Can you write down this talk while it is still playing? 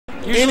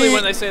Usually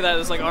when they say that,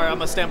 it's like, all right, I'm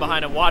going to stand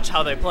behind and watch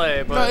how they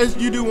play. But no,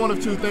 you do one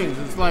of two things.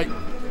 It's like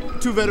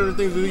two veteran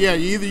things. Yeah,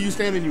 either you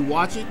stand and you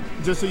watch it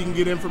just so you can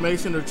get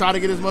information or try to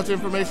get as much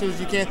information as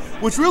you can,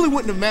 which really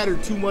wouldn't have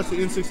mattered too much to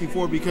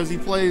N64 because he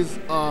plays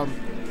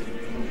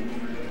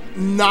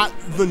not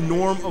the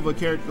norm of a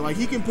character. Like,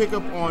 he can pick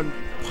up on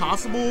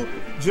possible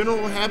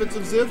general habits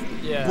of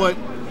XIF, but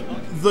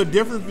the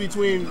difference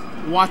between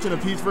watching a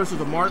Peach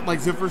versus a Marth, like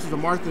XIF versus a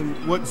Marth,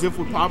 and what XIF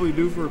would probably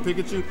do for a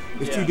Pikachu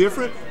is too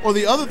different. Or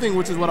the other thing,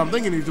 which is what I'm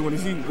thinking he's doing,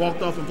 is he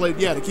walked off and played,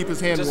 to keep his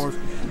hand warm.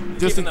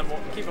 Just keep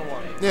him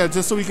warm. Yeah,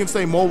 just so he can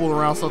stay mobile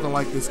around something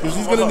like this, because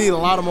he's going to need a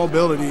lot of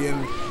mobility,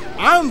 and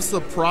I'm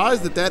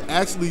surprised that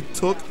actually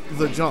took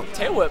the jump.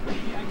 Tail whip.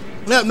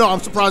 Yeah, no, I'm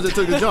surprised it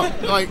took the jump.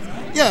 Like,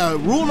 yeah,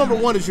 rule number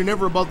one is you're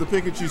never above the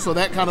Pikachu, so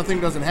that kind of thing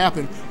doesn't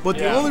happen. But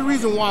the only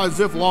reason why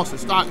XIF lost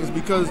his stock is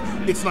because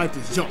it sniped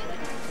his jump.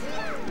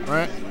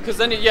 Right? Because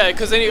then,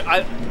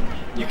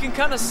 you can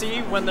kind of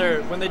see when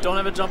they don't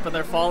have a jump and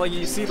they're falling.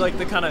 You see like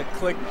the kind of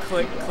click,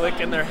 click,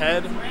 click in their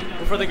head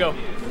before they go, I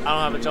don't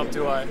have a jump,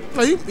 do I?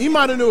 No, he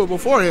might have knew it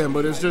beforehand,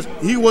 but it's just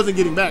he wasn't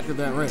getting back at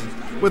that range.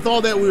 With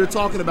all that we were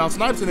talking about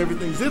snipes and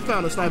everything, XIF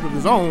found a snipe of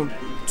his own,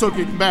 took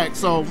it back.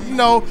 So,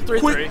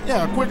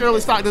 quick early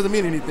stock doesn't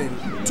mean anything.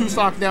 2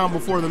 stock down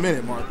before the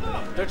minute mark.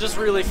 They're just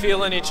really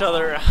feeling each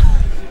other.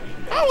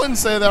 I wouldn't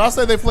say that. I'll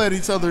say they played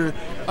each other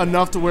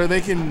enough to where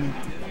they can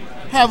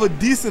have a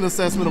decent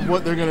assessment of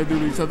what they're going to do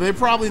to each other. They're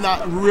probably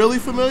not really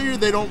familiar.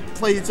 They don't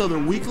play each other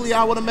weekly,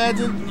 I would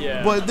imagine.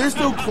 Yeah. But they're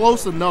still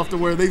close enough to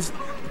where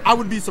I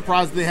would be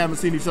surprised if they haven't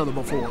seen each other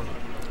before.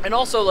 And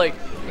also, like,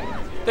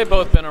 they've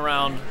both been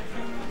around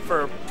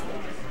for a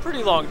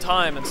pretty long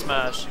time in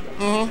Smash.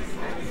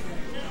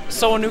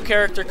 So a new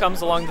character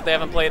comes along that they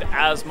haven't played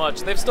as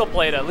much. They've still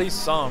played at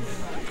least some.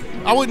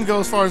 I wouldn't go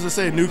as far as to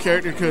say new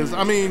character because,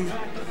 I mean,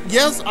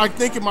 yes, I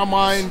think in my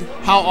mind,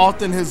 how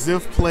often has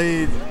XIF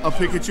played a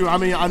Pikachu? I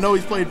mean, I know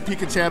he's played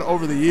Pikachu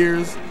over the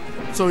years,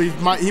 so he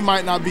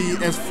might not be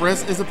as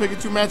fresh as a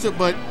Pikachu matchup,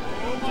 but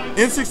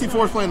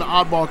N64 is playing the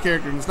oddball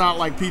character, and it's not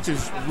like Peach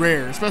is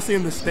rare, especially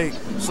in the state.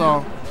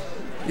 So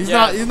he's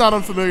not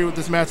unfamiliar with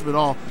this matchup at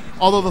all.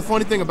 Although the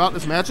funny thing about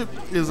this matchup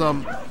is,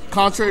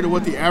 contrary to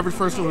what the average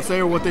person would say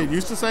or what they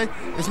used to say,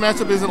 this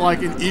matchup isn't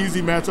like an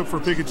easy matchup for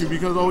Pikachu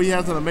because, he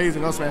has an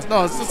amazing up smash.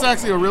 No, it's just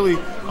actually a really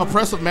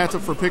oppressive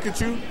matchup for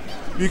Pikachu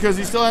because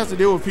he still has to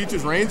deal with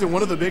Peach's range, and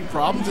one of the big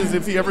problems is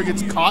if he ever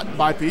gets caught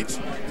by Peach,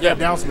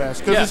 down smash,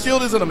 because his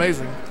shield isn't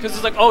amazing. Because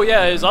it's like,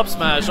 his up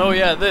smash,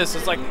 this.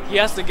 It's like he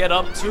has to get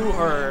up to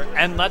her,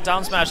 and that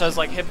down smash has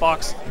like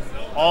hitbox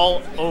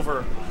all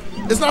over.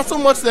 It's not so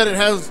much that it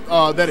has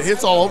that it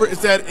hits all over,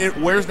 it's that it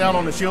wears down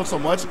on the shield so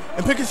much,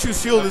 and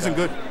Pikachu's shield isn't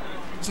good.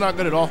 It's not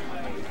good at all.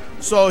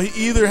 So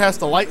he either has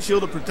to light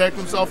shield to protect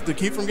himself to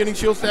keep from getting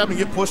shield stabbed and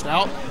get pushed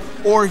out,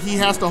 or he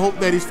has to hope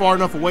that he's far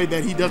enough away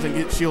that he doesn't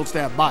get shield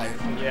stabbed by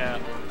it. Yeah.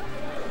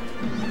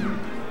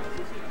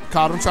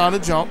 Caught him trying to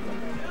jump.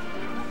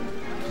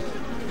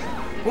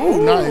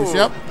 Ooh, nice,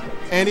 yep.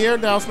 Anti-air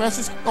down smash,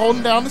 just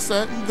holding down the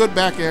set. Good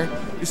back air.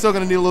 You're still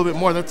going to need a little bit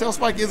more. That tail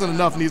spike isn't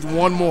enough, needs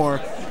one more.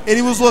 And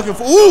he was looking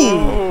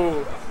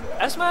for,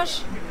 F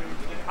smash?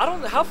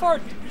 How far?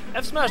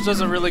 F smash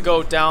doesn't really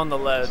go down the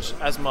ledge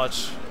as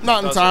much.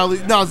 Not entirely.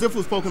 No, XIF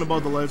was poking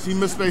above the ledge. He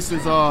misspaced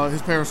his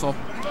parasol.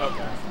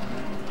 Okay.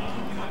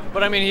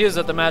 But I mean, he is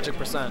at the magic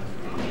percent.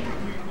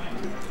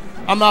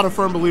 I'm not a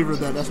firm believer of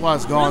that. That's why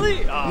it's gone.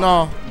 Really?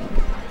 No.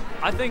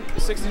 I think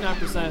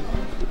 69%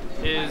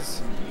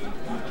 is.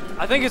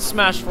 I think it's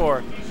Smash 4.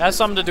 It has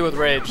something to do with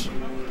rage.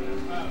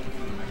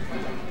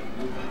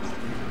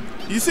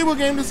 You see what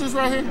game this is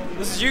right here?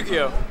 This is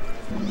Yu-Gi-Oh!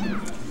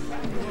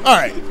 All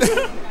right.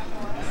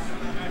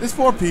 This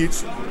poor Peach,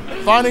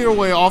 finding her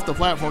way off the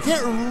platform,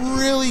 can't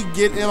really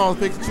get in on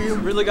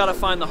Pikachu. Really got to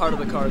find the heart of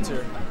the cards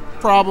here.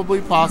 Probably,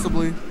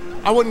 possibly.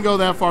 I wouldn't go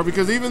that far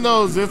because even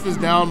though XIF is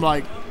down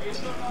like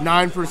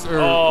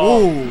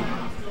 9%,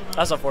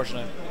 that's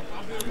unfortunate.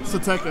 It's a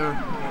tech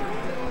error.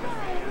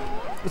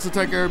 It's a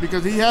tech error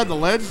because he had the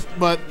ledge,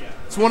 but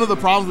it's one of the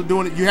problems with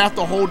doing it. You have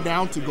to hold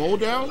down to go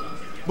down,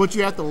 but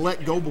you have to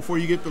let go before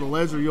you get to the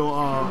ledge, or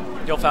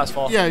you'll fast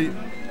fall. Yeah,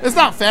 it's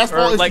not fast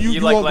fall. It's like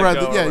you won't grab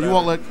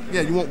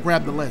the you won't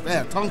grab the ledge.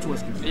 Yeah, tongue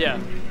twister. Yeah.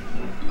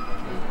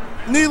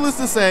 Needless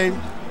to say,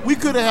 we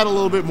could have had a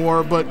little bit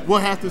more, but we'll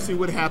have to see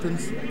what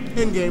happens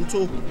in game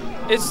 2.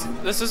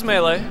 This is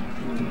Melee.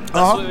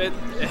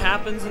 It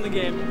happens in the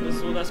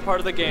game. That's part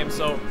of the game.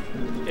 So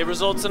it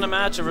results in a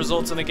match. It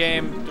results in a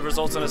game. It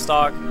results in a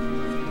stock.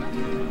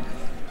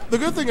 The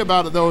good thing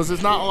about it though is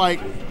it's not like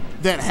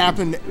that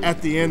happened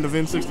at the end of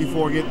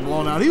N64 getting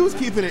blown out. He was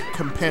keeping it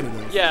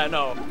competitive. Yeah,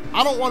 no.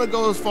 I don't want to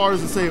go as far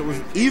as to say it was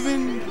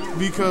even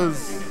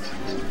because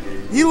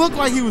he looked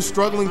like he was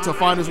struggling to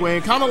find his way,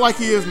 and kind of like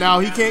he is now.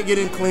 He can't get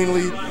in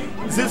cleanly.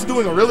 Zip's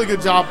doing a really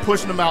good job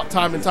pushing him out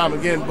time and time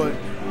again, but...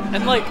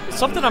 And, like,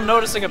 something I'm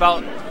noticing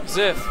about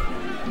XIF,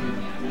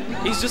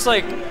 he's just,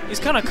 like, he's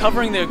kind of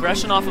covering the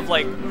aggression off of,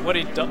 like, what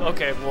he does.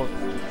 Okay, well,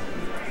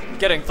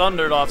 getting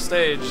thundered off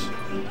stage,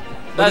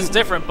 that's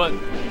different, but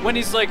when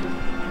he's, like,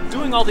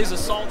 doing all these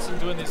assaults and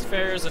doing these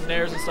fairs and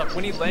nairs and stuff,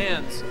 when he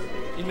lands,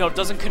 you know,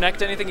 doesn't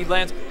connect anything, he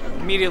lands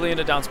immediately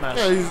into down smash.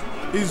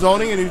 Yeah, he's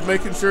zoning and he's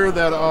making sure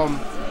that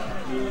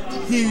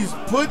he's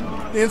put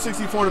the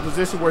N64 in a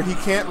position where he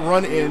can't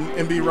run in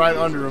and be right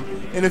under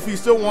him. And if he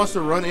still wants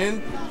to run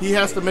in, he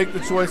has to make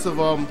the choice of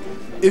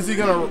is he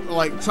gonna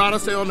like try to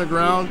stay on the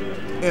ground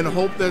and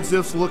hope that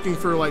Ziff's looking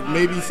for like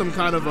maybe some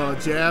kind of a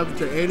jab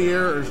to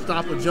anti-air or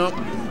stop a jump,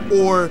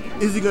 or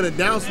is he gonna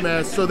down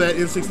smash so that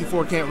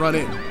N64 can't run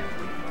in?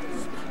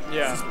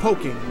 Yeah. It's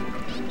poking.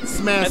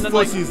 Smash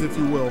pussies, like, if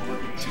you will.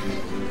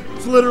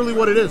 It's literally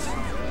what it is.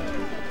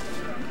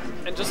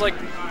 And just like,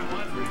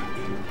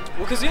 well,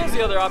 because he has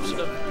the other option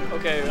of,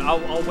 okay,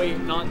 I'll wait,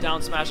 not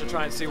down smash and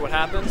try and see what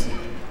happens.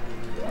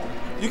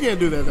 You can't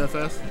do that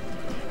fast.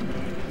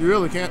 You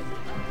really can't.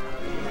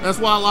 That's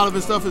why a lot of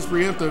his stuff is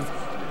preemptive.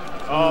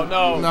 Oh,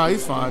 no. No,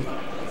 he's fine.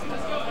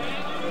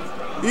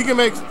 He can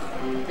make...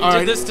 He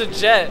did this to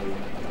Jet.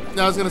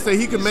 I was going to say,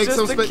 he could make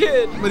some space,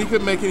 but he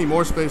couldn't make any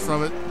more space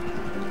from it.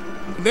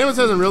 The damage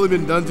hasn't really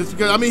been done just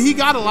because... I mean, he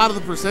got a lot of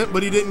the percent,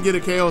 but he didn't get a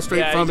KO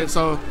straight from it,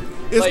 so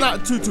it's like,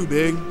 not too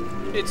big.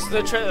 It's the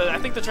I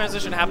think the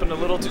transition happened a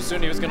little too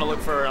soon. He was going to look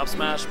for up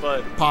smash,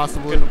 but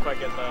possibly couldn't quite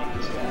get that.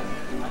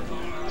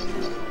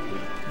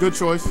 Good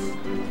choice.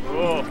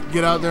 Whoa.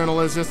 Get out there and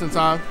allege just in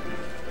time.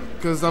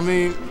 Because, I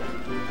mean,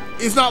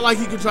 it's not like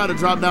he could try to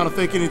drop down and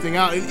fake anything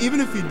out. And even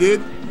if he did,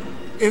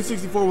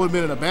 N64 would have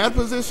been in a bad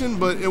position,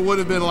 but it would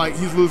have been like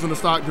he's losing the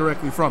stock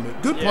directly from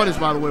it. Good punish,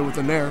 by the way, with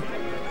the nair.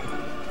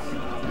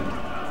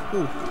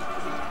 Ooh.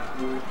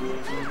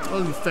 That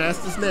was the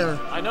fastest nair.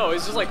 I know.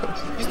 He's just like,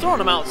 he's throwing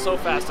them out so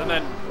fast. And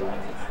then,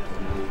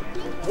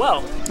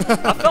 well,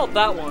 I felt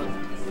that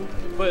one.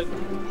 But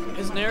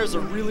his nairs are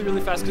really,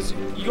 really fast because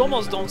you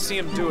almost don't see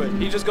him do it.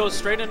 He just goes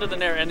straight into the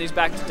nair and he's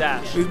back to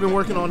dash. He's been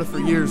working on it for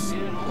years,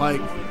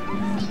 like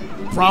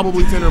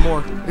probably 10 or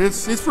more.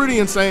 It's pretty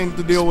insane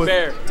to deal with.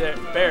 Bears,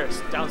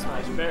 down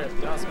smash, bears,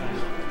 down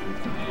smash.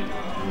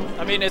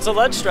 I mean, it's a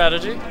ledge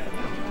strategy.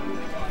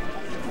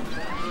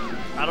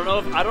 I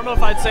don't know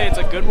if I'd say it's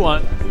a good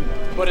one,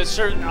 but it's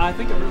sure. I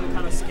think it really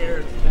kind of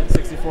scared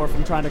N64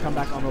 from trying to come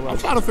back on the ledge. I'm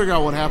trying to figure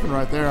out what happened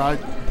right there. I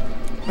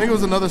think it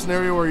was another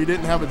scenario where he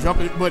didn't have a jump,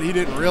 but he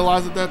didn't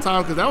realize at that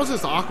time because that was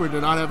just awkward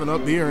to not have an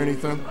up B or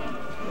anything.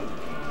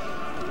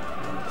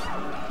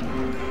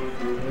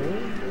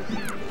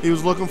 He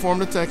was looking for him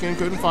to tech in,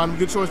 couldn't find him.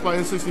 Good choice by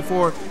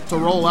N64 to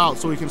roll out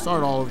so he can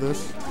start all of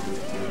this.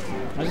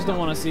 I just don't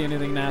want to see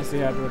anything nasty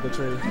happen with the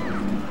tree.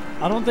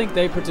 I don't think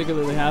they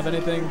particularly have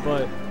anything,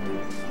 but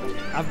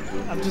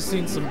I've just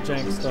seen some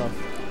jank stuff.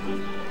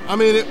 I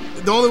mean,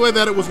 the only way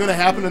that it was going to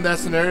happen in that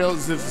scenario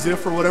is if Ziff,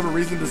 for whatever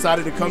reason,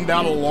 decided to come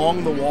down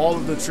along the wall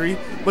of the tree.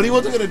 But he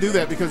wasn't going to do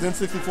that because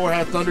N64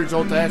 had Thunder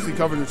Jolt to actually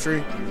cover the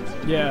tree.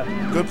 Yeah.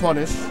 Good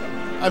punish.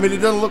 I mean, it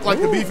doesn't look like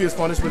the beefiest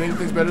punish, but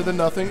anything's better than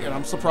nothing, and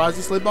I'm surprised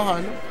he slid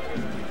behind him.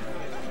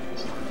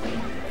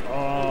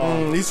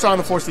 He's trying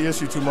to force the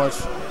issue too much,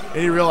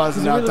 and he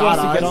realizes now he really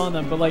wants to get on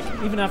them, but like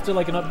even after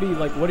like an up B,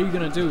 like what are you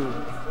gonna do?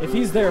 If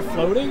he's there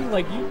floating,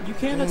 like you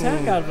can't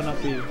attack out of an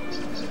up B.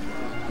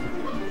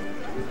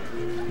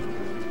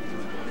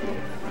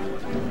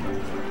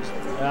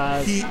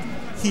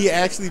 He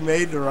actually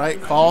made the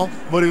right call,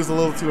 but it was a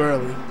little too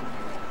early.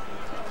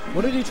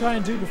 What did he try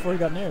and do before he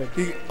got nared?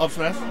 He up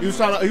smash. He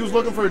was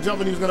looking for a jump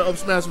and he was gonna up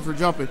smash him for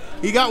jumping.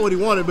 He got what he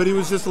wanted, but he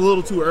was just a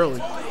little too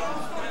early.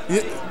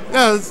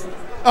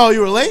 Oh,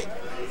 you were late?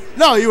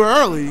 No, you were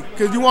early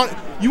because you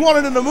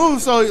wanted him to move,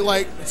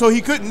 so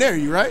he couldn't nair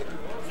you, right?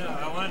 No,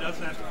 I wanted up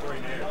smash before he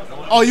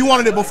nared. Oh, you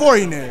wanted it before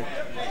he nared.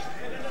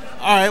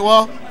 All right,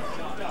 well,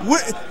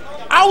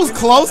 I was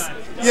close.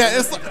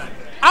 Yeah,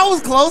 I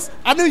was close.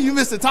 I knew you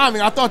missed the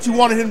timing. I thought you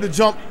wanted him to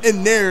jump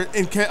in there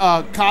and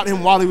caught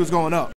him while he was going up.